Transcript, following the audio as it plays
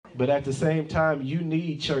But at the same time, you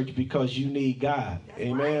need church because you need God.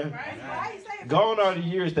 Amen. Right. Gone are the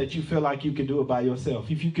years that you feel like you could do it by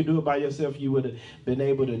yourself. If you could do it by yourself, you would have been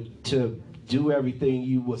able to do everything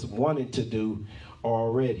you was wanting to do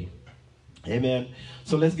already. Amen.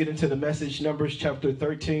 So let's get into the message. Numbers chapter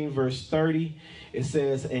 13, verse 30. It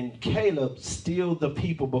says, and Caleb stilled the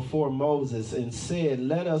people before Moses and said,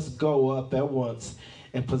 let us go up at once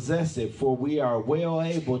and possess it, for we are well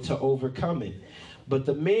able to overcome it. But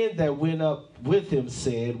the men that went up with him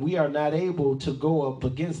said, we are not able to go up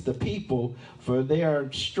against the people, for they are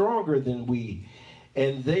stronger than we.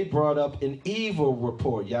 And they brought up an evil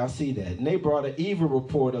report. Y'all see that? And they brought an evil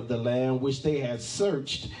report of the land which they had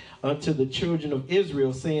searched unto the children of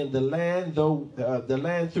Israel, saying, the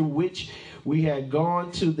land through which we had gone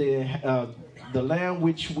to the land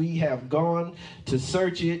which we have gone to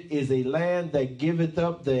search it is a land that giveth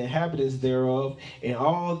up the inhabitants thereof, and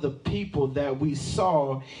all the people that we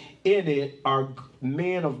saw in it are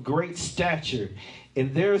men of great stature.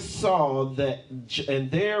 And there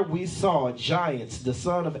we saw giants, the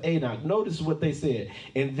son of Anak. Notice what they said.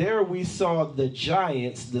 And there we saw the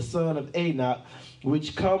giants, the son of Anak,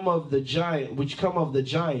 which come of the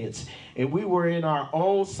giants, and we were in our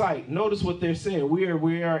own sight. Notice what they're saying. We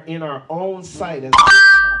are in our own sight as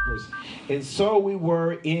grasshoppers, and so we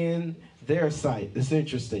were in their sight. It's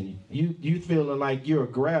interesting. You feeling like you're a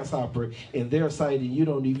grasshopper in their sight, and you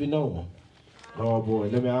don't even know them. Oh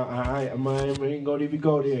boy, I ain't gonna even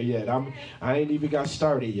go there yet. I ain't even got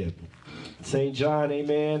started yet. St. John,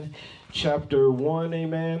 amen. Chapter 1,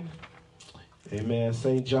 amen. Amen.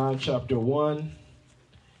 St. John chapter 1.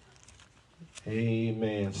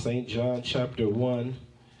 Amen. St. John chapter 1.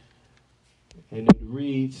 And it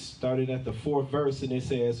reads, starting at the 4th verse, and it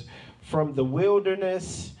says, from the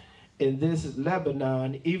wilderness in this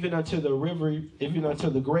Lebanon, even unto the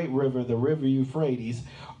great river, the river Euphrates,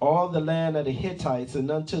 all the land of the Hittites,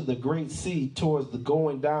 and unto the great sea towards the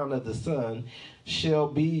going down of the sun, shall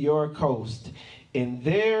be your coast. And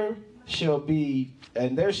there shall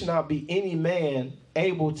not be any man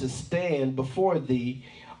able to stand before thee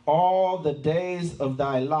all the days of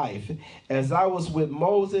thy life. As I was with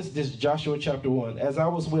Moses, this is Joshua chapter 1. As I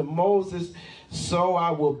was with Moses, so I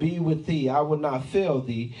will be with thee. I will not fail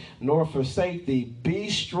thee, nor forsake thee. Be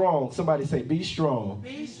strong. Somebody say, be strong.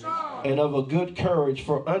 Be strong. And of a good courage,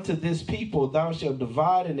 for unto this people thou shalt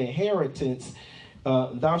divide an inheritance.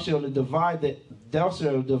 Thou shalt divide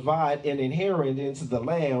an inheritance of the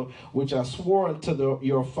land which I swore unto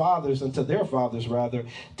their fathers,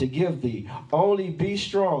 to give thee. Only be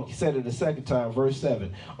strong. He said it the second time, verse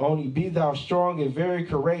 7. Only be thou strong and very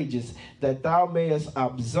courageous, that thou mayest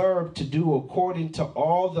observe to do according to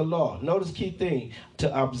all the law. Notice key thing,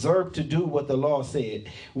 to observe to do what the law said,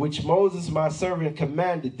 which Moses my servant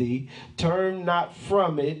commanded thee. Turn not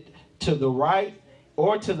from it to the right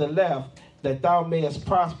or to the left, that thou mayest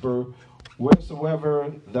prosper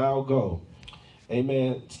wheresoever thou go.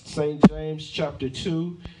 Amen. St. James chapter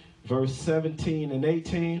 2, verse 17 and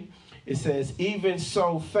 18. It says, even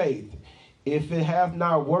so faith, if it hath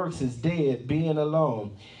not works, is dead, being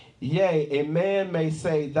alone. Yea, a man may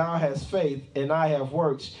say, thou hast faith, and I have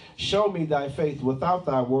works. Show me thy faith without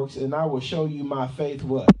thy works, and I will show you my faith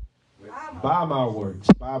what? By my works.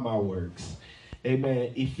 By my works.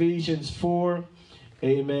 Amen. Ephesians 4.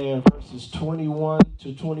 Amen. Verses 21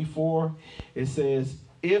 to 24. It says,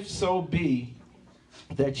 if so be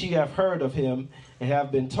that ye have heard of him and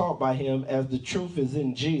have been taught by him, as the truth is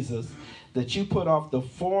in Jesus, that you put off the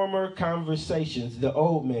former conversations, the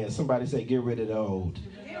old man. Somebody say, get rid of the old.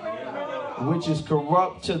 Which is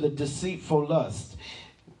corrupt to the deceitful lust.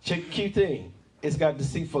 Check key thing. It's got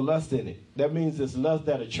deceitful lust in it. That means it's lust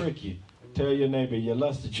that'll trick you. Tell your neighbor, your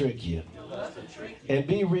lust to trick you. And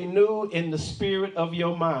be renewed in the spirit of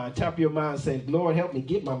your mind. Tap your mind, say, Lord, help me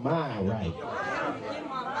get my mind right.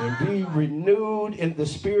 And be renewed in the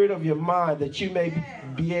spirit of your mind, that you may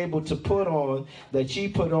be able to put on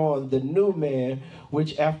the new man,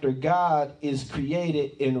 which after God is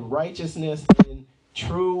created in righteousness and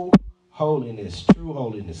true holiness. True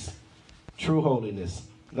holiness. True holiness.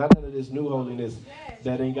 Not none of this new holiness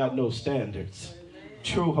that ain't got no standards.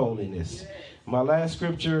 True holiness. My last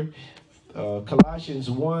scripture, Colossians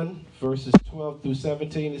 1, verses 12 through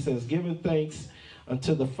 17, it says, giving thanks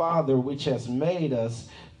unto the Father, which has made us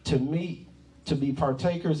to be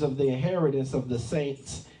partakers of the inheritance of the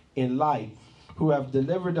saints in light, who have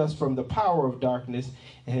delivered us from the power of darkness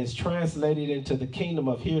and has translated into the kingdom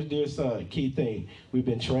of his dear Son. Key thing, we've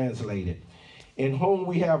been translated. In whom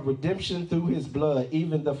we have redemption through his blood,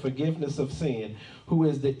 even the forgiveness of sin, who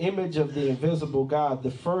is the image of the invisible God, the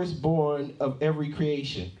firstborn of every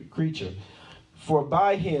creature. For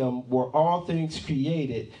by him were all things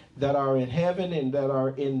created that are in heaven and that are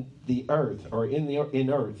in the earth, or in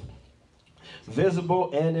earth,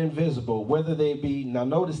 visible and invisible, whether they be, now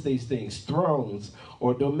notice these things, thrones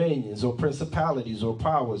or dominions or principalities or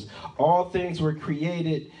powers. All things were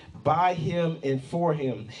created by him and for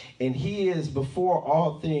him. And he is before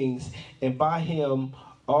all things, and by him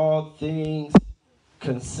all things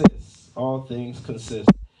consist. All things consist.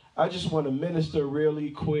 I just want to minister really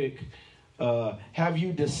quick. Have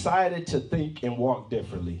you decided to think and walk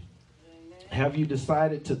differently? Have you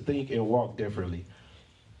decided to think and walk differently?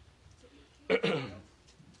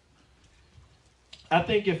 I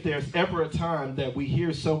think if there's ever a time that we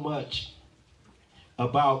hear so much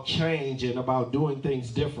about change and about doing things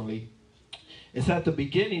differently, it's at the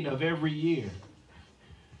beginning of every year.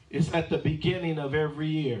 It's at the beginning of every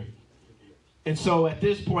year. And so at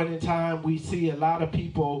this point in time, we see a lot of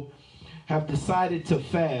people have decided to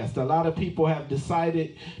fast. A lot of people have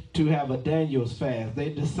decided to have a Daniel's fast. They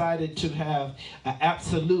decided to have an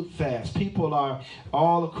absolute fast. People are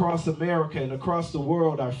all across America and across the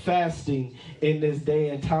world are fasting in this day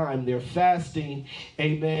and time. They're fasting,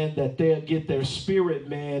 amen, that they'll get their spirit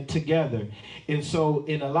man together. And so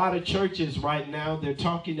in a lot of churches right now, they're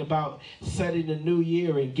talking about setting a new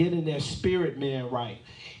year and getting their spirit man right.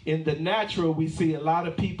 In the natural, we see a lot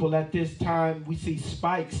of people at this time, we see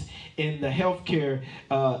spikes in the healthcare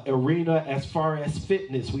arena as far as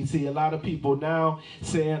fitness. We see a lot of people now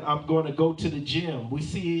saying, I'm going to go to the gym. We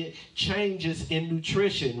see changes in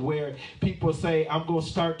nutrition where people say, I'm going to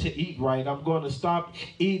start to eat right. I'm going to stop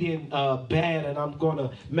eating bad, and I'm going to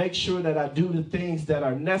make sure that I do the things that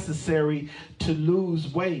are necessary to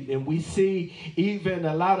lose weight. And we see even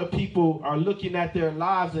a lot of people are looking at their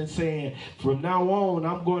lives and saying, from now on,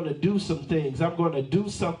 I'm going to do some things. I'm going to do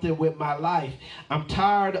something with my life. I'm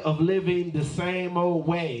tired of living the same old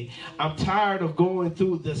way. I'm tired of going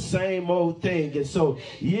through the same old thing. And so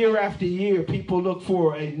year after year, people look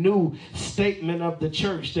for a new statement of the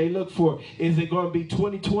church. They look for, is it going to be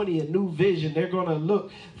 2020, a new vision? They're going to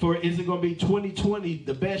look for, is it going to be 2020,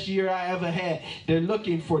 the best year I ever had? They're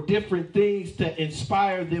looking for different things to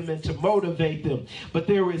inspire them and to motivate them. But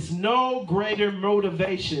there is no greater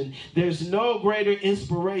motivation. There's no greater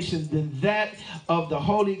inspiration than that of the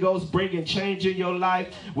Holy Ghost bringing change in your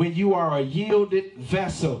life when you are a yielded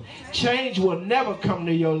vessel. Change will never come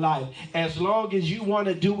to your life as long as you want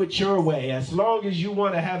to do it your way, as long as you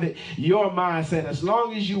want to have it your mindset, as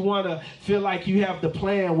long as you want to feel like you have the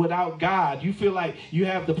plan without God. You feel like you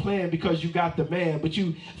have the plan because you got the man, but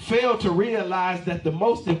you fail to realize that the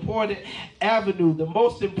most important avenue, the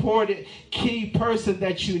most important key person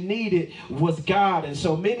that you needed was God. And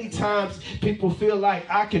so many times people feel like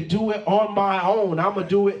I can do it on my own. I'm going to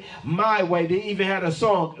do it my way. They even had a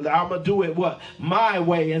song, I'm going to do it what? My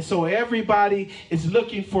way. And so everybody is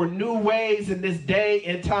looking for new ways in this day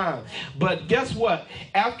and time. But guess what?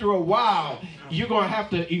 After a while, you're going to have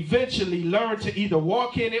to eventually learn to either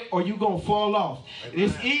walk in it or you're going to fall off.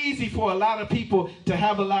 It's easy for a lot of people to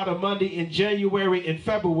have a lot of money in January and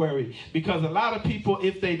February because a lot of people,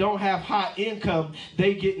 if they don't have high income,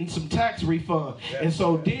 they getting some tax refund. And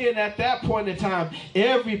so then at that point in time,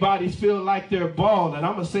 everybody's feel like they're balling.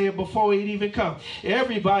 I'm going to say it before it even comes.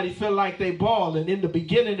 Everybody feel like they balling in the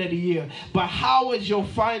beginning of the year. But how is your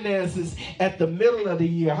finances at the middle of the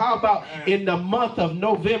year? How about in the month of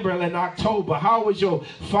November and October? How is your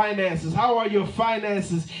finances? How are your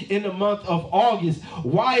finances in the month of August?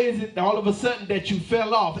 Why is it all of a sudden that you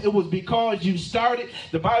fell off? It was because you started.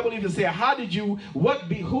 The Bible even said,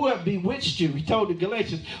 who have bewitched you? He told the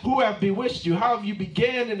Galatians, who have bewitched you? How have you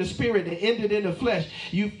began in the spirit and ended in the flesh?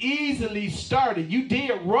 You've easily started. You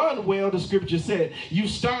did run well, the scripture said. You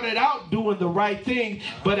started out doing the right thing,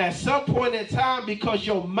 but at some point in time, because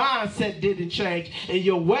your mindset didn't change and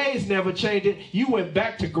your ways never changed, you went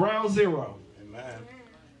back to ground zero.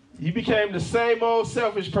 You became the same old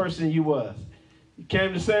selfish person you was. You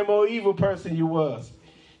became the same old evil person you was.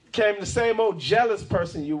 You became the same old jealous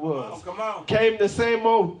person you was. Come on. Became the same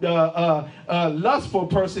old lustful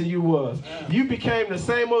person you was. You became the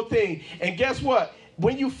same old thing. And guess what?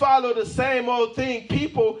 When you follow the same old thing,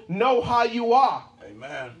 people know how you are.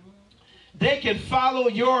 Amen. They can follow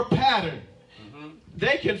your pattern.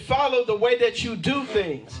 They can follow the way that you do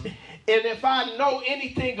things. And if I know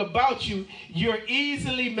anything about you, you're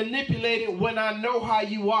easily manipulated when I know how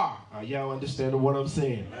you are. Y'all understand what I'm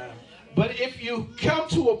saying? But if you come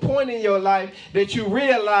to a point in your life that you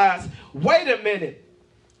realize, wait a minute,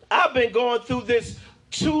 I've been going through this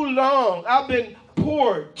too long. I've been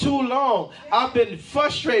poor too long. I've been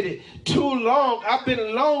frustrated too long. I've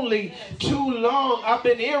been lonely too long. I've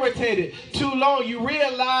been irritated too long. You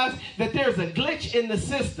realize that there's a glitch in the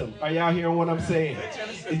system. Are y'all hearing what I'm saying?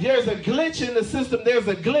 There's a glitch in the system. There's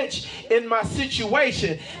a glitch in my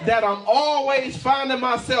situation that I'm always finding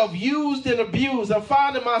myself used and abused. I'm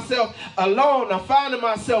finding myself alone. I'm finding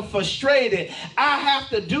myself frustrated. I have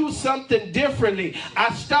to do something differently.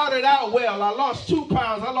 I started out well. I lost 2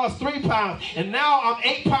 pounds. I lost 3 pounds. And now I'm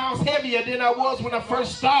 8 pounds heavier than I was when I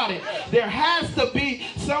first started. There has to be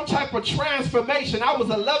some type of transformation. I was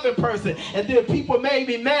a loving person, and then people made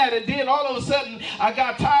me mad, and then all of a sudden I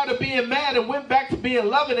got tired of being mad and went back to being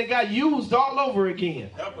loving and got used all over again.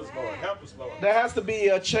 Help us, Lord. Help us, Lord. There has to be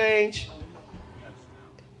a change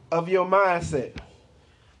of your mindset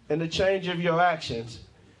and a change of your actions.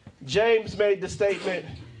 James made the statement,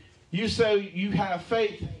 you say you have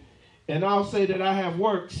faith, and I'll say that I have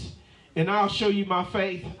works, and I'll show you my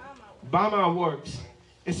faith by my works.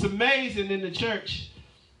 It's amazing in the church.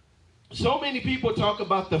 So many people talk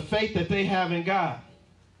about the faith that they have in God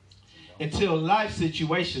until life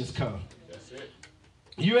situations come. That's it.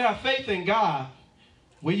 You have faith in God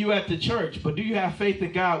when you're at the church, but do you have faith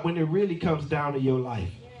in God when it really comes down to your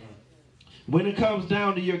life? When it comes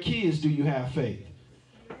down to your kids, do you have faith?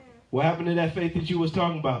 What happened to that faith that you was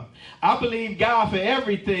talking about? I believe God for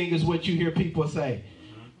everything is what you hear people say.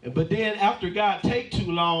 But then after God take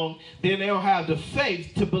too long, then they don't have the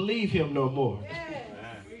faith to believe him no more.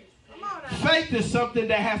 Faith is something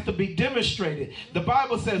that has to be demonstrated. The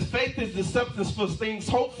Bible says faith is the substance for things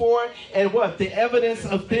hoped for and what? The evidence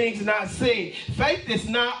of things not seen. Faith is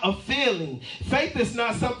not a feeling. Faith is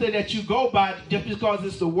not something that you go by just because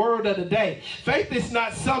it's the word of the day. Faith is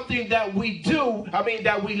not something that we do,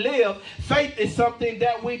 that we live. Faith is something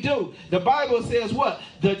that we do. The Bible says what?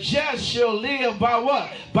 The just shall live by what?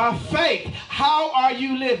 By faith. How are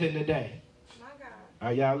you living today?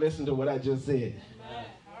 Are y'all listening to what I just said?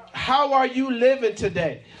 How are you living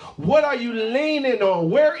today? What are you leaning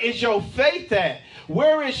on? Where is your faith at?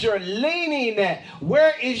 Where is your leaning at?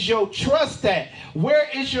 Where is your trust at? Where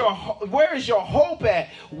is your hope at?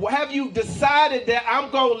 Have you decided that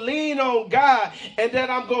I'm going to lean on God and that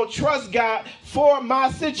I'm going to trust God for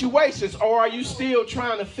my situations? Or are you still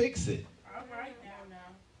trying to fix it?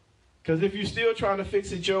 Because if you're still trying to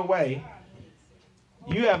fix it your way,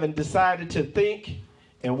 you haven't decided to think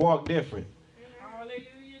and walk different.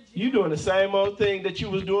 You're doing the same old thing that you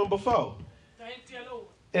was doing before. Thank you, Lord.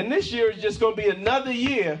 And this year is just going to be another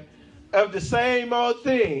year of the same old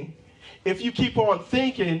thing if you keep on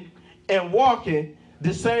thinking and walking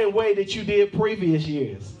the same way that you did previous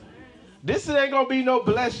years. This ain't going to be no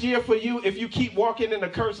blessed year for you if you keep walking in a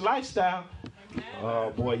cursed lifestyle. Oh,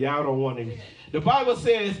 boy, y'all don't want to. The Bible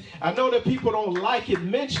says, I know that people don't like it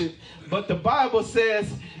mentioned, but the Bible says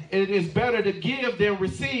it is better to give than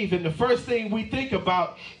receive. And the first thing we think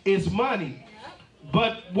about is money.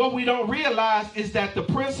 But what we don't realize is that the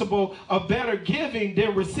principle of better giving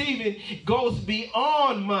than receiving goes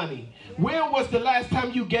beyond money. When was the last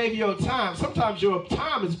time you gave your time? Sometimes your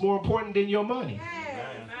time is more important than your money.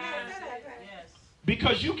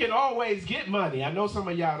 Because you can always get money. I know some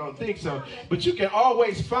of y'all don't think so. But you can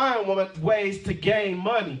always find ways to gain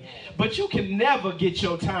money. But you can never get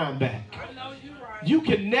your time back. You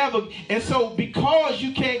can never. And so because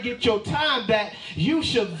you can't get your time back, you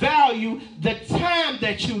should value the time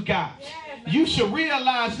that you got. You should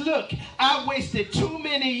realize, look, I wasted too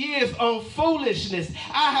many years on foolishness.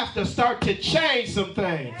 I have to start to change some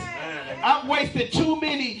things. I wasted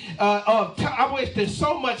I wasted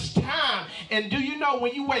so much time. And do you know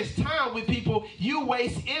when you waste time with people, you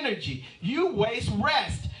waste energy. You waste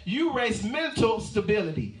rest. You waste mental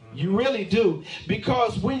stability. You really do.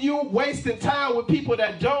 Because when you're wasting time with people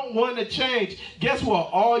that don't want to change, guess what?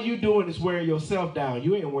 All you doing is wearing yourself down.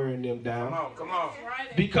 You ain't wearing them down. Come on.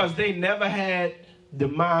 Because they never had the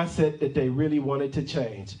mindset that they really wanted to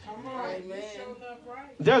change.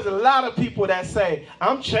 There's a lot of people that say,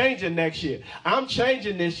 I'm changing next year. I'm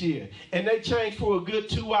changing this year. And they change for a good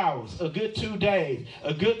 2 hours, a good 2 days,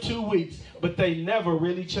 a good 2 weeks. But they never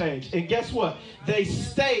really change. And guess what? They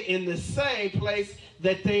stay in the same place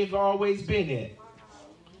that they've always been in.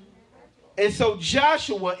 And so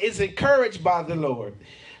Joshua is encouraged by the Lord.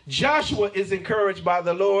 Joshua is encouraged by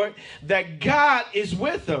the Lord that God is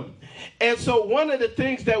with him. And so one of the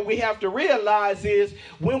things that we have to realize is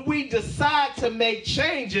when we decide to make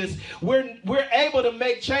changes, we're able to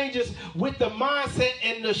make changes with the mindset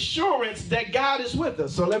and the assurance that God is with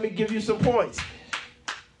us. So let me give you some points.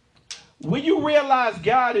 When you realize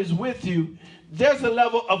God is with you, there's a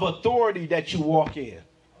level of authority that you walk in.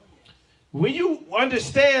 When you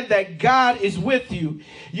understand that God is with you,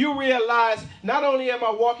 you realize not only am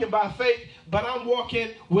I walking by faith, but I'm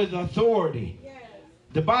walking with authority.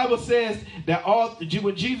 The Bible says that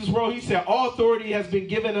when Jesus wrote, he said, all authority has been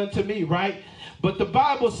given unto me, right? But the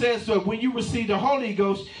Bible says that when you receive the Holy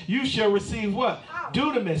Ghost, you shall receive what?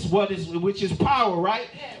 Dunamis, which is power, right?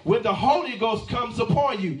 When the Holy Ghost comes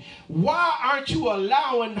upon you. Why aren't you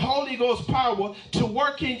allowing Holy Ghost power to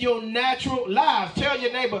work in your natural lives? Tell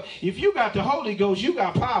your neighbor, if you got the Holy Ghost, you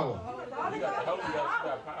got power.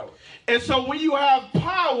 And so when you have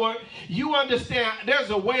power, you understand there's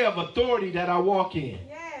a way of authority that I walk in.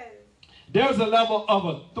 There's a level of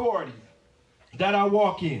authority that I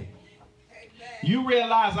walk in. You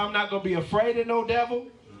realize I'm not going to be afraid of no devil.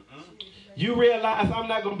 You realize I'm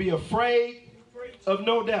not going to be afraid of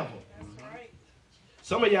no devil.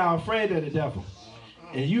 Some of y'all are afraid of the devil.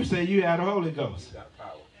 And you say you have the Holy Ghost.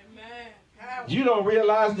 You don't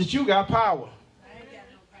realize that you got power.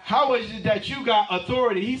 How is it that you got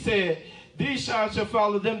authority? He said, these signs shall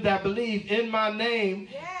follow them that believe in my name.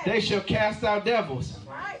 They shall cast out devils.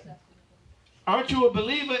 Aren't you a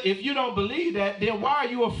believer? If you don't believe that, then why are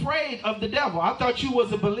you afraid of the devil? I thought you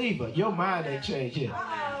was a believer. Your mind ain't changed yet.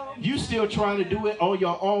 You still trying to do it on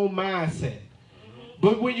your own mindset.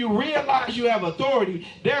 But when you realize you have authority,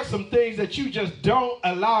 there's some things that you just don't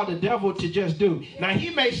allow the devil to just do. Now,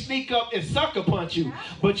 he may sneak up and sucker punch you,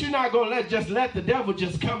 but you're not going to let the devil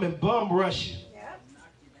just come and bum rush you.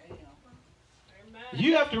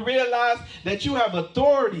 You have to realize that you have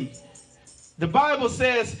authority. The Bible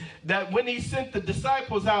says that when he sent the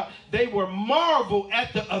disciples out, they were marveled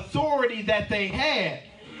at the authority that they had.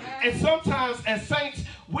 And sometimes as saints,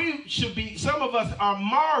 some of us are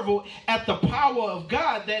marveled at the power of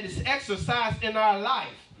God that is exercised in our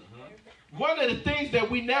life. One of the things that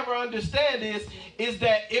we never understand is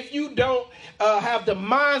that if you don't have the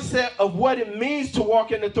mindset of what it means to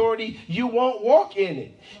walk in authority, you won't walk in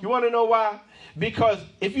it. You want to know why? Because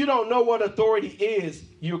if you don't know what authority is,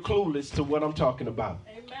 you're clueless to what I'm talking about.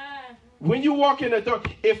 Amen. When you walk in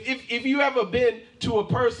authority, if you ever been to a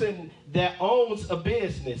person that owns a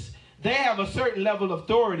business, they have a certain level of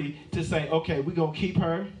authority to say, okay, we're going to keep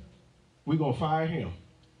her. We're going to fire him.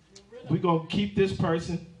 We're going to keep this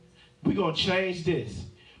person. We're going to change this.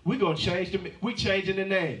 We're going to change we're changing the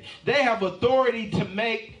name. They have authority to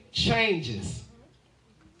make changes.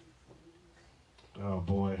 Oh,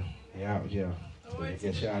 boy. Yeah. I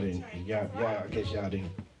guess y'all didn't. I guess y'all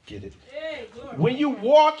didn't get it. When you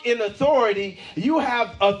walk in authority, you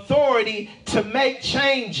have authority to make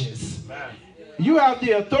changes. You have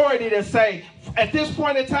the authority to say, at this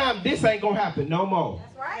point in time, this ain't gonna happen no more.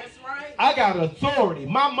 That's right. I got authority.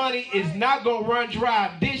 My money is not gonna run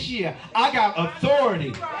dry this year. I got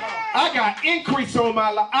authority. I got increase on my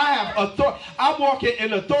life. I have authority. I'm walking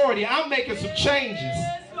in authority. I'm making some changes.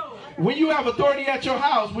 When you have authority at your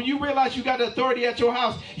house, when you realize you got authority at your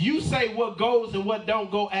house, you say what goes and what don't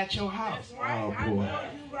go at your house. Oh, boy.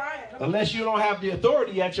 Unless you don't have the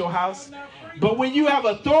authority at your house. But when you have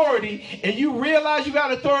authority and you realize you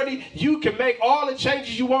got authority, you can make all the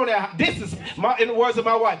changes you want. This is in the words of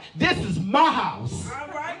my wife, this is my house. All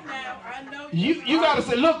right now, I know you got to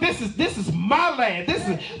say, look, this is my land. This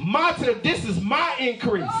is my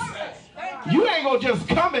increase. You ain't gonna just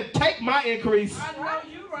come and take my increase.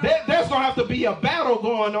 There's gonna have to be a battle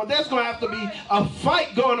going on. There's gonna have to be a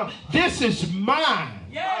fight going on. This is mine.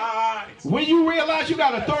 When you realize you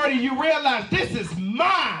got authority, you realize this is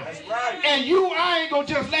mine. And I ain't gonna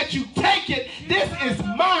just let you take it. This is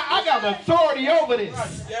mine. I got authority over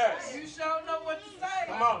this. You sure know what to say.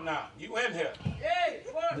 Come on now. You in here.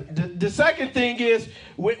 The second thing is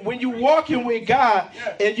when you walking with God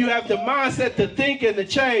and you have the mindset to think and to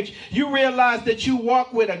change, you realize that you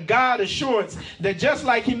walk with a God assurance that just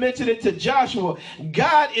like he mentioned it to Joshua,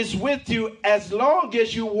 God is with you as long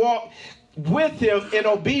as you walk with him in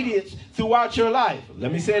obedience throughout your life.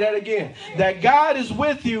 Let me say that again. That God is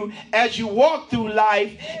with you as you walk through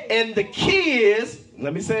life, and the key is,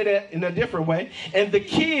 let me say that in a different way, and the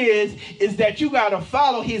key is that you got to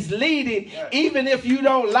follow his leading even if you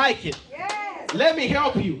don't like it. Let me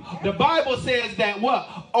help you. The Bible says that what?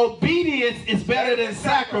 Obedience is better than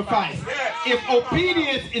sacrifice. If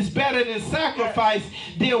obedience is better than sacrifice,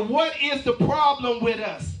 then what is the problem with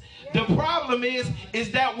us? The problem is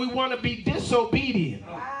that we want to be disobedient.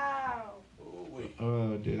 Wow.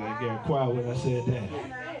 Oh, did I get quiet when I said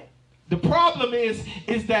that? The problem is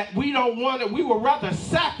that we would rather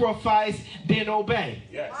sacrifice than obey.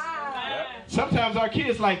 Yes. Wow. Sometimes our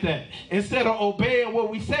kids like that. Instead of obeying what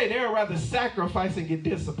we say, they'd rather sacrifice and get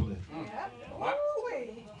disciplined.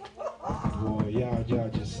 Boy, y'all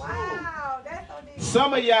just... Wow, that's so deep.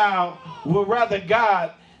 Some of y'all would rather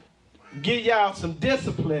God give y'all some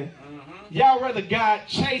discipline. Y'all rather God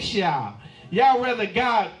chase y'all. Y'all rather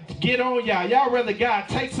God get on y'all. Y'all rather God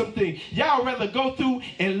take something. Y'all rather go through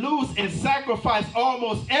and lose and sacrifice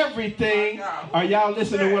almost everything. Are y'all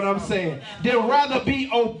listening to what I'm saying? They'd rather be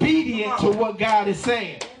obedient to what God is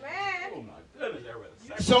saying.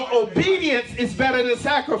 So obedience is better than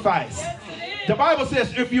sacrifice. The Bible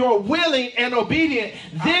says if you're willing and obedient,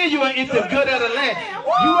 then you will eat the good of the land.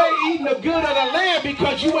 You ain't eating the good of the land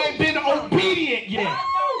because you ain't been obedient yet.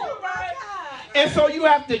 And so you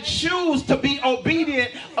have to choose to be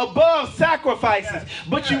obedient above sacrifices.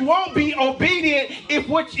 But you won't be obedient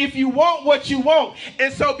if you want what you want.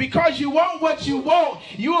 And so because you want what you want,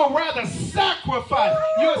 you will rather sacrifice.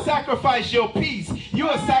 You'll sacrifice your peace.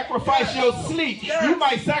 You'll sacrifice your sleep. You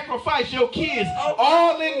might sacrifice your kids.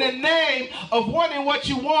 All in the name of wanting what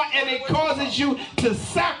you want, and it causes you to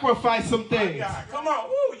sacrifice some things. Come on.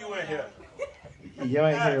 Woo, you in here. You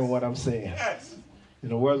ain't hearing what I'm saying. In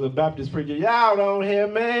the words of Baptist preacher, y'all don't hear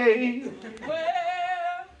me.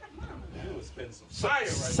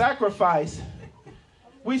 Sacrifice.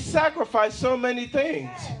 We sacrifice so many things.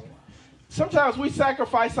 Sometimes we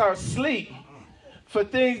sacrifice our sleep for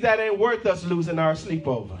things that ain't worth us losing our sleep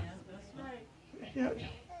over. Yeah.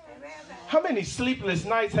 How many sleepless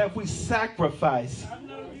nights have we sacrificed?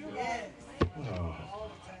 Oh.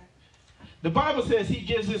 The Bible says he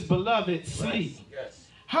gives his beloved sleep.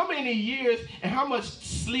 How many years and how much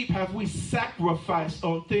sleep have we sacrificed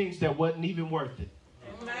on things that wasn't even worth it?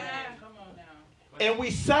 Amen. Come on now. And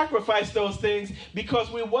we sacrificed those things because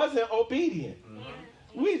we wasn't obedient.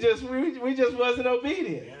 We just wasn't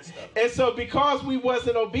obedient. And so because we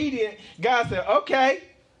wasn't obedient, God said, okay,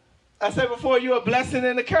 I said before, you're a blessing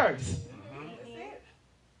and a curse.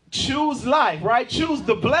 Choose life, right? Choose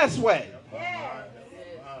the blessed way.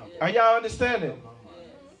 Are y'all understanding?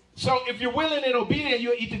 So if you're willing and obedient,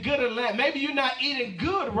 you'll eat the good of the land. Maybe you're not eating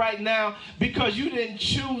good right now because you didn't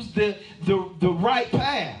choose the right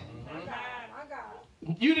path.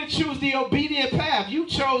 You didn't choose the obedient path. You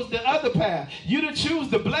chose the other path. You didn't choose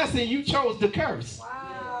the blessing. You chose the curse.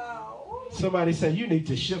 Wow. Somebody said you need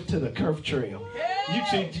to shift to the curve trail.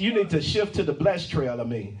 You need to shift to the blessed trail, I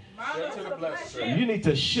mean. You need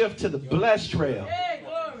to shift to the blessed trail.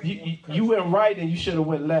 You went right and you should have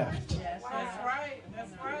went left.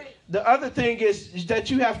 The other thing is that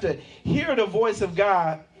you have to hear the voice of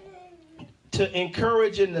God to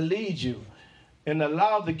encourage and to lead you and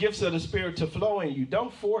allow the gifts of the Spirit to flow in you.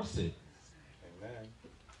 Don't force it.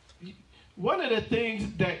 Amen. One of the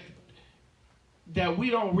things that we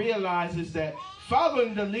don't realize is that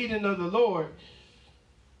following the leading of the Lord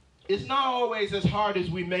is not always as hard as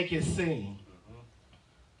we make it seem.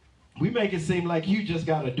 We make it seem like you just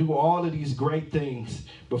got to do all of these great things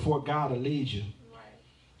before God will lead you.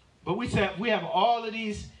 But we have all of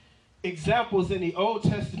these examples in the Old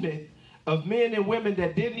Testament of men and women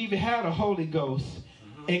that didn't even have the Holy Ghost,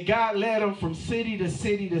 and God led them from city to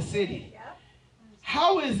city to city.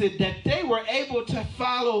 How is it that they were able to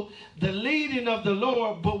follow the leading of the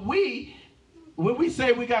Lord, but when we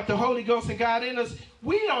say we got the Holy Ghost and God in us,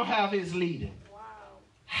 we don't have his leading?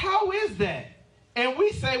 How is that? And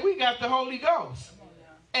we say we got the Holy Ghost,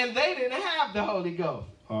 and they didn't have the Holy Ghost.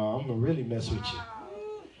 Oh, I'm going to really mess with you.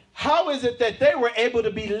 How is it that they were able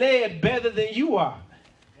to be led better than you are?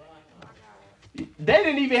 They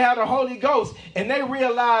didn't even have the Holy Ghost, and they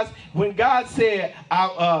realized when God said,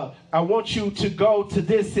 I want you to go to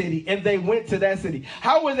this city, and they went to that city.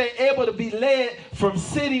 How were they able to be led from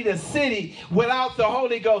city to city without the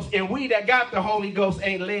Holy Ghost? And we that got the Holy Ghost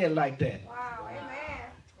ain't led like that. Wow,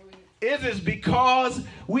 amen. It is because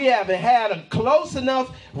we haven't had a close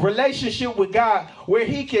enough relationship with God where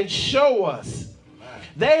he can show us.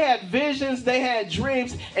 They had visions, they had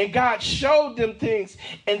dreams, and God showed them things,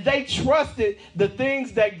 and they trusted the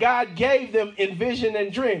things that God gave them in vision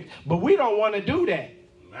and dreams. But we don't want to do that.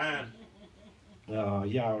 Man. Oh,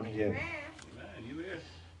 y'all don't hear me.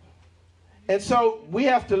 And so we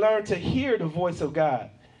have to learn to hear the voice of God.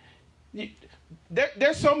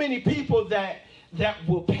 There's so many people that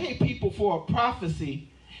will pay people for a prophecy,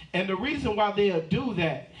 and the reason why they'll do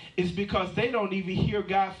that is because they don't even hear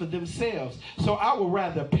God for themselves. So I would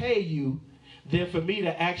rather pay you than for me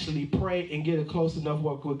to actually pray and get a close enough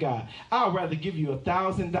walk with God. I'd rather give you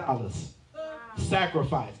 $1,000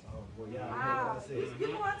 sacrifice.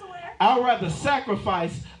 I'd rather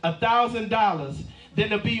sacrifice $1,000 than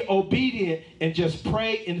to be obedient and just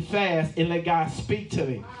pray and fast and let God speak to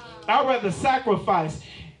me. I'd rather sacrifice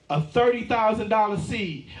a $30,000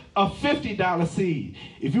 seed, a $50 seed.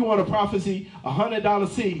 If you want a prophecy, a $100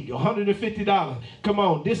 seed, $150. Come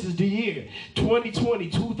on, this is the year.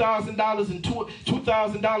 2020, $2,000 and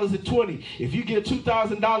 $2,000 If you get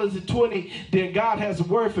 $2,000 in 20, then God has a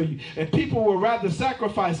word for you. And people will rather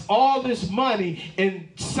sacrifice all this money and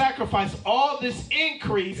sacrifice all this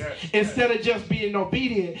increase instead of just being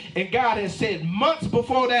obedient. And God has said months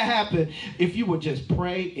before that happened, if you would just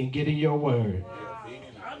pray and get in your word.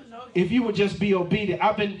 If you would just be obedient.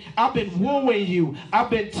 I've been wooing you. I've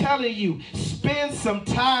been telling you, spend some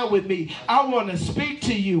time with me. I want to speak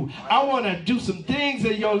to you. I want to do some things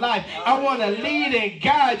in your life. I want to lead and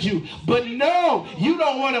guide you. But no, you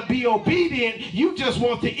don't want to be obedient. You just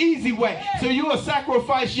want the easy way. So you will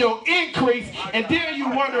sacrifice your increase, and then you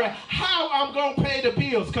wonder how I'm going to pay the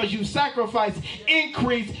bills, because you sacrificed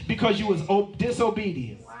increase because you was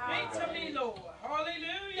disobedient. Speak to me, Lord.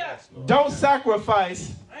 Hallelujah. Don't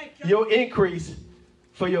sacrifice your increase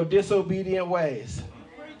for your disobedient ways.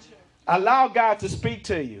 Allow God to speak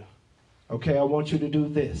to you. Okay, I want you to do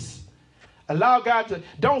this. Allow God to,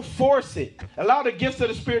 don't force it. Allow the gifts of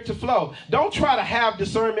the Spirit to flow. Don't try to have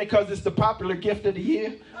discernment because it's the popular gift of the year.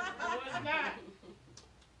 No, it's not.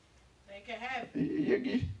 They can have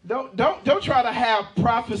it. Don't try to have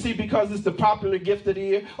prophecy because it's the popular gift of the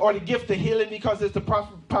year, or the gift of healing because it's the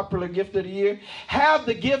popular gift of the year. Have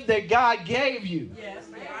the gift that God gave you. Yes,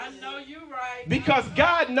 I know you're right. Because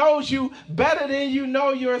God knows you better than you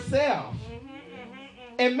know yourself.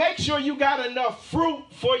 And make sure you got enough fruit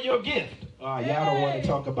for your gift. Y'all don't want to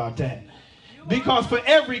talk about that. Because for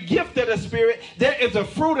every gift of the Spirit, there is a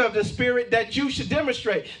fruit of the Spirit that you should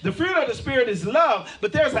demonstrate. The fruit of the Spirit is love,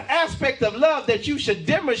 but there's an aspect of love that you should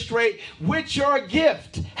demonstrate with your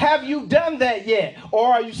gift. Have you done that yet?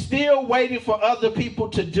 Or are you still waiting for other people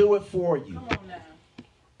to do it for you? Come on now.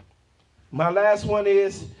 My last one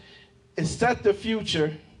is set the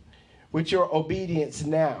future with your obedience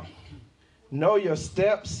now. Know your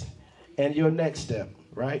steps and your next step,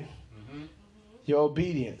 right? Your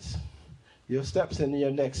obedience. Your steps and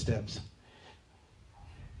your next steps.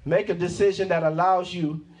 Make a decision that allows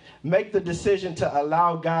you, make the decision to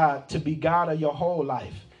allow God to be God of your whole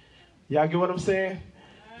life. Y'all get what I'm saying?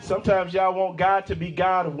 Sometimes y'all want God to be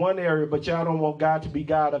God of one area, but y'all don't want God to be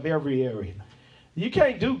God of every area. You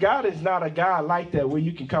can't do, God is not a God like that where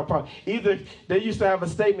you can come from. Either, they used to have a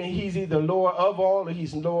statement, he's either Lord of all or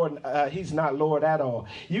he's not Lord at all.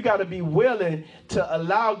 You got to be willing to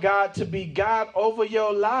allow God to be God over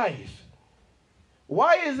your life.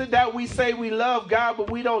 Why is it that we say we love God, but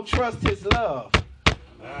we don't trust his love?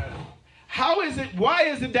 Why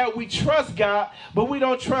is it that we trust God, but we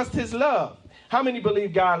don't trust his love? How many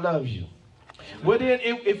believe God loves you? Well, then,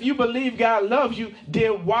 if you believe God loves you,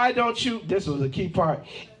 then why don't you, this was a key part.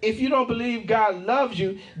 If you don't believe God loves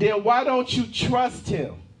you, then why don't you trust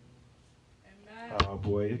him? Amen. Oh,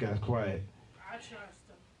 boy, it got quiet. I trust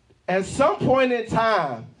him. At some point in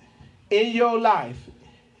time in your life,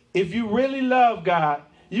 if you really love God,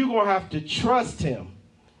 you're going to have to trust him.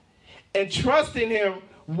 And trusting him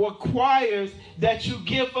requires that you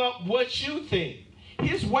give up what you think.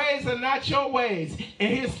 His ways are not your ways,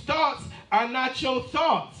 and his thoughts are not your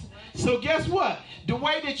thoughts. So guess what? The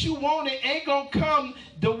way that you want it ain't going to come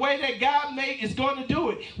the way that God is going to do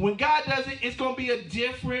it. When God does it, it's going to be a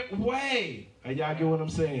different way. Y'all get what I'm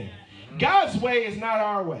saying? God's way is not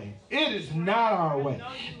our way. It is not our way.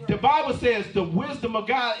 The Bible says the wisdom of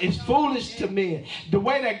God is foolish to men. The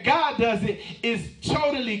way that God does it is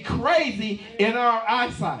totally crazy in our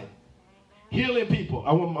eyesight. Healing people.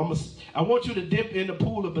 I want you to dip in the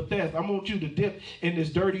pool of Bethesda. I want you to dip in this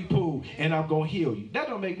dirty pool, and I'm going to heal you. That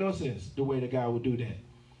don't make no sense, the way that God would do that.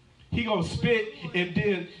 He going to spit and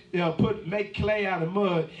then make clay out of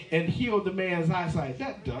mud and heal the man's eyesight.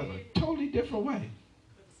 That does a totally different way.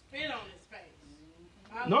 Spit on his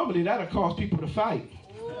face. Normally, that'll cause people to fight.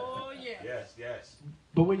 Oh, yeah. Yes, yes.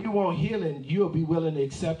 But when you want healing, you'll be willing to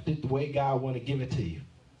accept it the way God want to give it to you.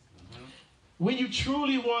 When you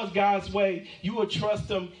truly want God's way, you will trust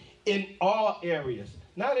him in all areas,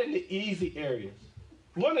 not in the easy areas.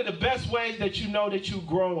 One of the best ways that you know that you're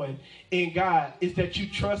growing in God is that you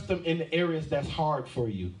trust him in the areas that's hard for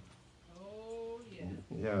you. Oh,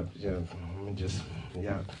 yeah.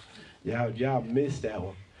 Y'all missed that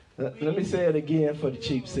one. Let me say it again for the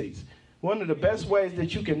cheap seats. One of the best ways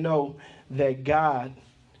that you can know that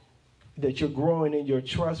that you're growing in your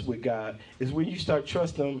trust with God is when you start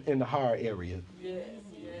trusting him in the hard area. Yes,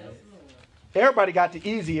 yes. Everybody got the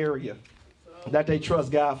easy area that they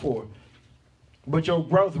trust God for. But your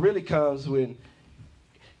growth really comes when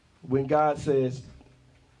God says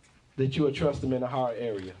that you will trust him in the hard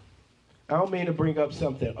area. I don't mean to bring up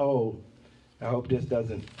something old. I hope this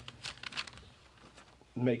doesn't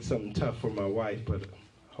make something tough for my wife, but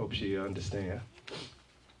I hope she understands.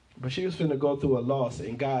 But she was finna go through a loss,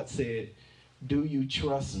 and God said, do you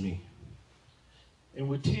trust me? And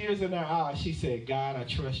with tears in her eyes, she said, God, I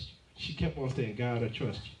trust you. She kept on saying, God, I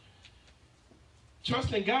trust you.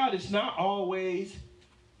 Trusting God is not always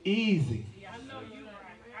easy. I know you're right.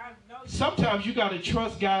 I know. Sometimes you got to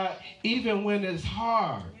trust God even when it's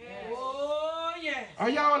hard. Yes. Oh, yes. Are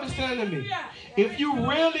y'all understanding me? If you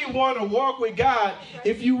really want to walk with God,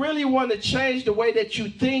 if you really want to change the way that you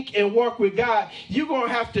think and walk with God, you're going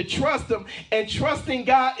to have to trust Him. And trusting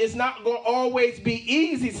God is not going to always be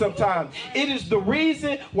easy sometimes. It is the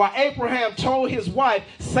reason why Abraham told his wife,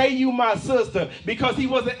 say you my sister, because he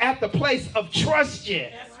wasn't at the place of trust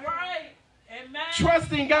yet. That's right. Amen.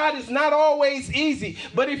 Trusting God is not always easy,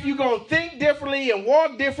 but if you're going to think differently and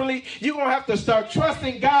walk differently, you're going to have to start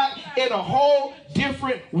trusting God in a whole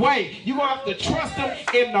different way. You're going to have to trust Him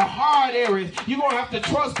in the hard areas. You're going to have to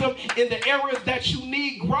trust Him in the areas that you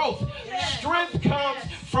need growth. Strength comes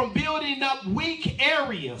from building up weak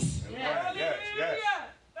areas. Yes.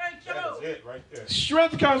 Thank you. That's it right there.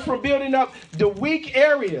 Strength comes from building up the weak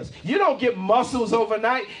areas. You don't get muscles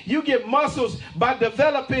overnight. You get muscles by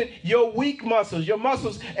developing your weak muscles. Your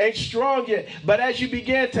muscles ain't strong yet. But as you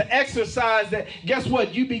begin to exercise that, guess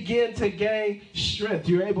what? You begin to gain strength.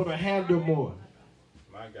 You're able to handle more.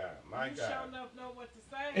 My God. You sure enough know what to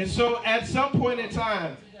say. And so at some point in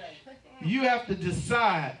time, you have to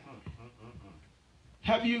decide,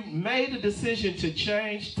 have you made a decision to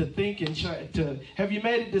change, to think and have you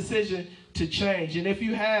made a decision to change? And if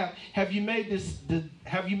you have you made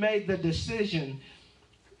the decision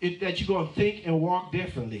that you're going to think and walk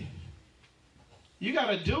differently? You got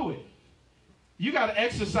to do it. You got to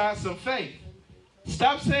exercise some faith.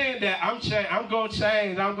 Stop saying that I'm going to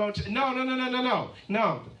change.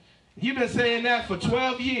 No. You've been saying that for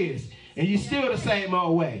 12 years, and you're still the same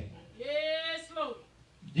old way. Yes, Lord.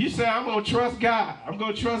 You say, I'm going to trust God. I'm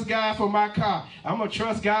going to trust God for my car. I'm going to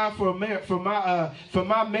trust God for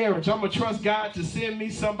my marriage. I'm going to trust God to send me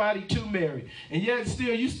somebody to marry. And yet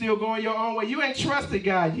you still going your own way. You ain't trusted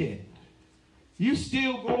God yet. You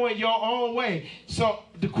still going your own way. So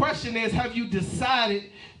the question is, have you decided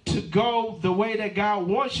to go the way that God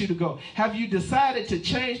wants you to go? Have you decided to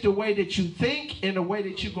change the way that you think and the way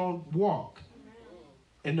that you're going to walk?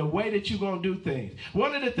 And the way that you're going to do things.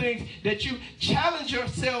 One of the things that you challenge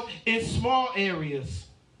yourself in small areas.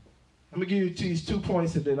 I'm going to give you these 2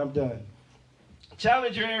 points and then I'm done.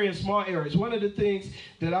 Challenge your area in small areas. One of the things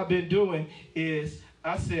that I've been doing is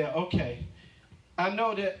I said, okay, I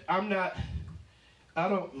know that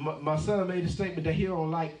my son made a statement that he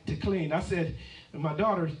don't like to clean. I said, and my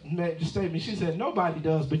daughter made the statement, she said, nobody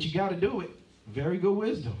does, but you got to do it. Very good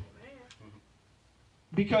wisdom.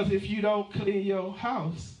 Because if you don't clean your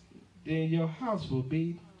house, then your house will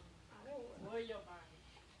be.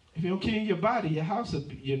 If you don't clean your body, your house will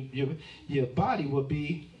be, your body will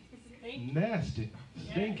be nasty,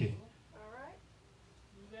 stinking. All right.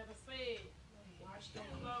 You better say it. Wash them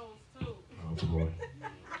clothes too. Oh boy.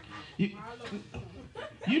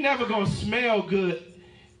 You never gonna smell good.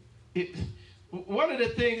 One of the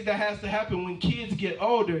things that has to happen when kids get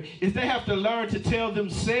older is they have to learn to tell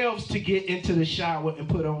themselves to get into the shower and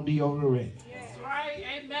put on deodorant. That's right.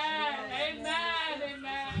 Amen.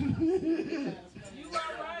 You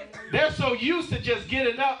are right. They're so used to just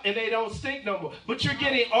getting up and they don't stink no more. But you're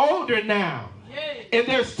getting older now. Yes. And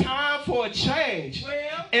there's time for a change.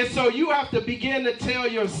 Well, And so you have to begin to tell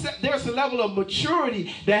yourself, there's a level of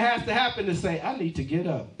maturity that has to happen to say, I need to get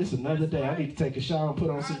up. It's another day. I need to take a shower and put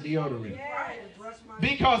on some deodorant.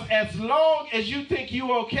 Because as long as you think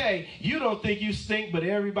you okay, you don't think you stink, but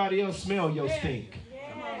everybody else smell your stink.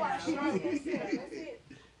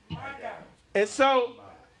 And so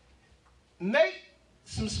make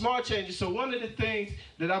some small changes. So one of the things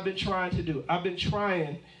that I've been trying to do, I've been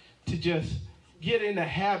trying to just get in the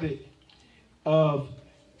habit of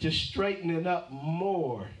just straightening up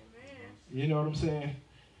more. You know what I'm saying?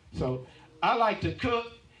 So I like to cook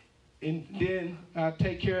and then I'll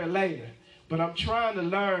take care of it later. But I'm trying to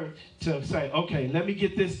learn to say, okay, let me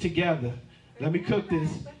get this together. Let me cook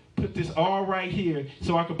this, put this all right here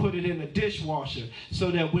so I can put it in the dishwasher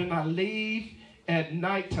so that when I leave at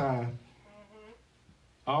nighttime,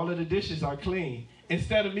 all of the dishes are clean.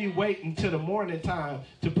 Instead of me waiting till the morning time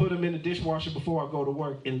to put them in the dishwasher before I go to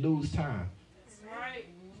work and lose time. that's right.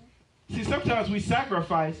 See, sometimes we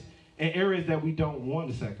sacrifice in areas that we don't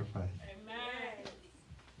want to sacrifice.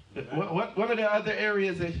 Amen. One of the other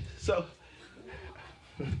areas that, so,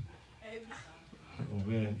 Amen. oh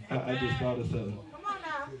man, I just thought of something. Come on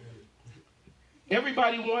now.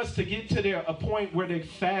 Everybody wants to get to a point where they're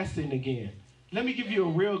fasting again. Let me give you a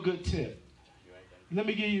real good tip. Let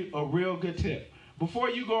me give you a real good tip. Before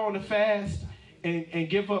you go on a fast and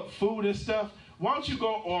give up food and stuff, why don't you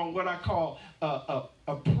go on what I call a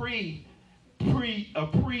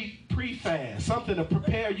pre-fast, something to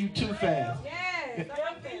prepare you to fast. Yes,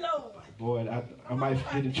 Boy, I might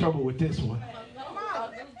get in trouble with this one.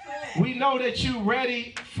 We know that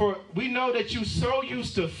we know that you so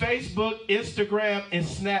used to Facebook, Instagram, and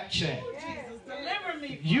Snapchat.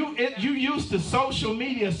 You used to social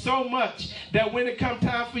media so much that when it comes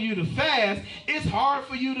time for you to fast, it's hard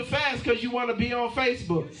for you to fast because you want to be on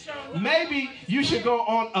Facebook. Maybe you should go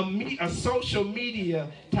on a social media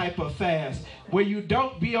type of fast where you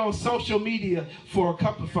don't be on social media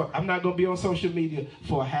I'm not going to be on social media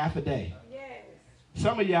for a half a day.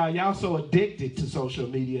 Some of y'all so addicted to social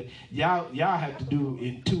media, y'all have to do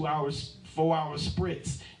in 2 hours, 4 hour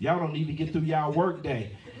sprints. Y'all don't even get through y'all work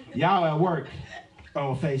day. Y'all at work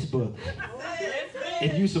on Facebook.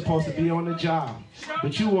 And you supposed to be on the job,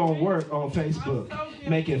 but you won't work on Facebook,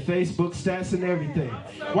 making Facebook stats and everything.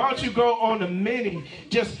 Why don't you go on a mini,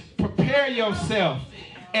 just prepare yourself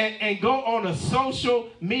and go on a social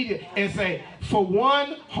media and say, for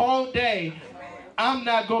one whole day, I'm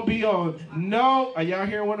not going to be on, are y'all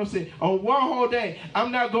hearing what I'm saying? On one whole day,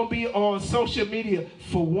 I'm not going to be on social media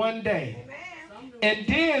for one day. And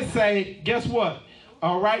then say, guess what?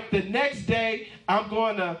 All right, the next day, I'm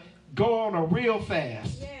going to go on a real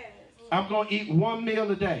fast. I'm going to eat one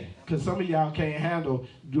meal a day. Because some of y'all can't handle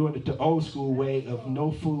doing it the old school way of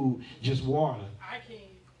no food, just water. I can't.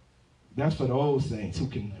 That's for the old saints who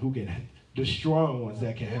can the strong ones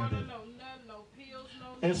that can handle it. No pills,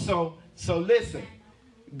 And so listen,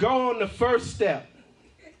 go on the first step,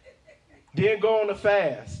 then go on the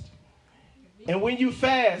fast. And when you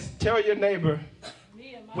fast, tell your neighbor,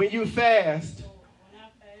 when you fast,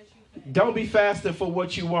 don't be fasting for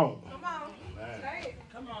what you want. Come on. Say it.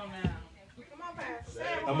 Come on now. Come on, Pastor.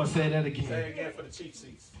 I'm going to say that again. Say it again for the cheat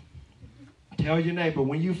seats. Tell your neighbor,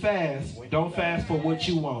 when you fast, don't fast for what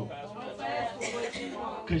you want.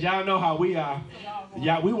 Because y'all know how we are.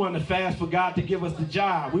 Yeah, we want to fast for God to give us the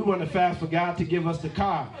job. We want to fast for God to give us the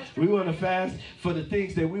car. We want to fast for the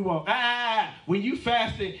things that we want. When you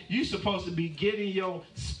fasting, you're supposed to be getting your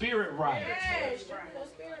spirit right. Yes, your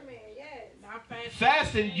spirit man, yes.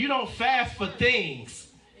 Fasting, you don't fast for things.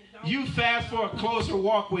 You fast for a closer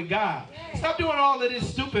walk with God. Stop doing all of this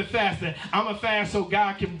stupid fasting. I'm going to fast so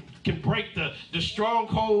God can break the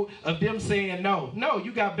stronghold of them saying no. No,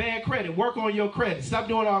 you got bad credit. Work on your credit. Stop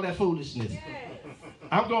doing all that foolishness.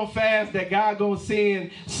 I'm going to fast that God going to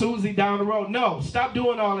send Susie down the road. No, stop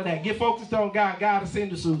doing all of that. Get focused on God. God will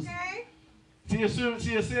send to Susie.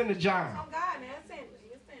 She'll send to John. Oh, God, now send them.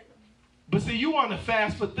 But see, you want to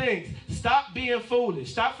fast for things. Stop being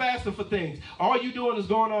foolish. Stop fasting for things. All you doing is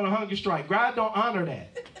going on a hunger strike. God don't honor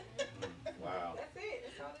that. Wow. That's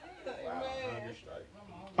it. That's all it is. Wow. Hunger strike.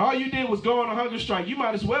 All you did was go on a hunger strike. You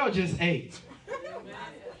might as well just ate.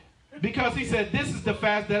 Because he said, this is the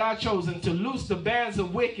fast that I chosen to loose the bands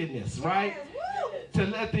of wickedness, right? To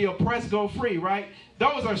let the oppressed go free, right?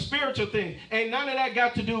 Those are spiritual things. Ain't none of that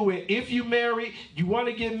got to do with if you marry, you want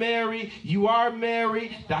to get married, you are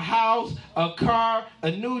married, the house, a car, a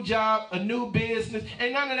new job, a new business.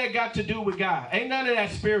 Ain't none of that got to do with God. Ain't none of that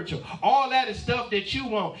spiritual. All that is stuff that you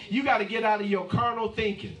want. You got to get out of your carnal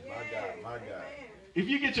thinking. My God. If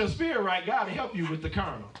you get your spirit right, God will help you with the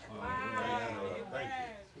carnal. Thank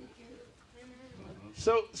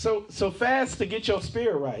you. So fast to get your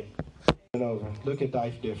spirit right. Look at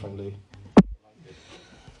life differently.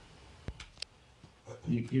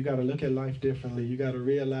 You got to look at life differently. You got to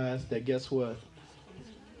realize that, guess what?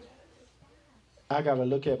 I got to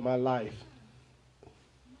look at my life.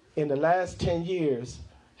 In the last 10 years,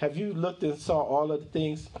 have you looked and saw all of the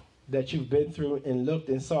things that you've been through and looked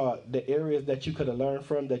and saw the areas that you could have learned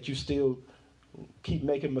from that you still keep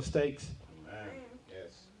making mistakes?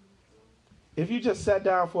 If you just sat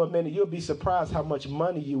down for a minute, you'll be surprised how much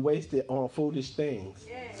money you wasted on foolish things.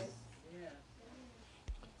 Yes.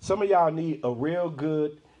 Some of y'all need a real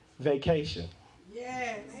good vacation.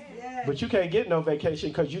 Yes. But you can't get no vacation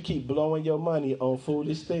because you keep blowing your money on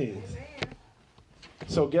foolish things.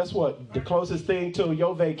 So guess what? The closest thing to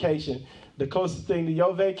your vacation is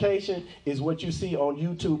what you see on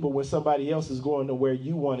YouTube or when somebody else is going to where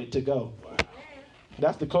you want it to go.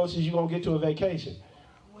 That's the closest you're going to get to a vacation.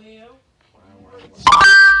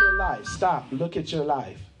 Stop. Look at your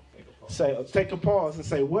life. Take a pause and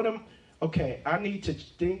say, I need to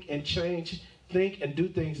think and change, think and do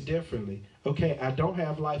things differently. Okay, I don't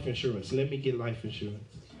have life insurance. Let me get life insurance.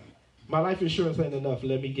 My life insurance ain't enough.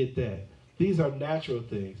 Let me get that. These are natural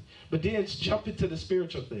things. But then jump into the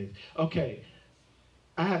spiritual things. Okay,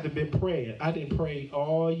 I haven't been praying. I didn't pray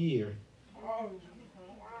all year.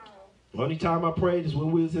 The only time I prayed is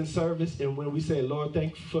when we was in service and when we said, Lord,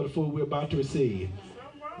 thank you for the food we're about to receive.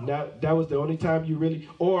 Now, that was the only time you really,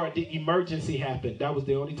 or the emergency happened. That was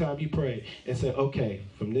the only time you prayed and said, okay,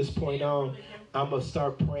 from this point on, I'm going to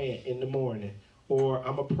start praying in the morning. Or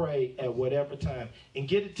I'm going to pray at whatever time. And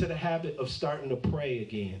get into the habit of starting to pray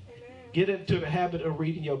again. Get into the habit of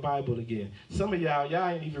reading your Bible again. Some of y'all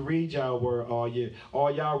ain't even read y'all word all year.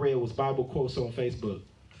 All y'all read was Bible quotes on Facebook.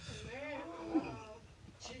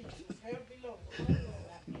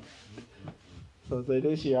 So say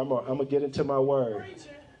this year, I'm gonna get into my word.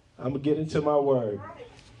 I'm gonna get into my word.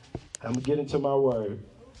 I'm gonna get into my word.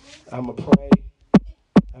 I'm gonna pray.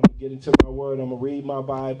 I'm gonna get into my word. I'm gonna read my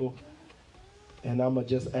Bible, and I'm gonna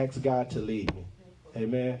just ask God to lead me.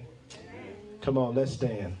 Amen. Come on, let's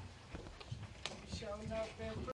stand.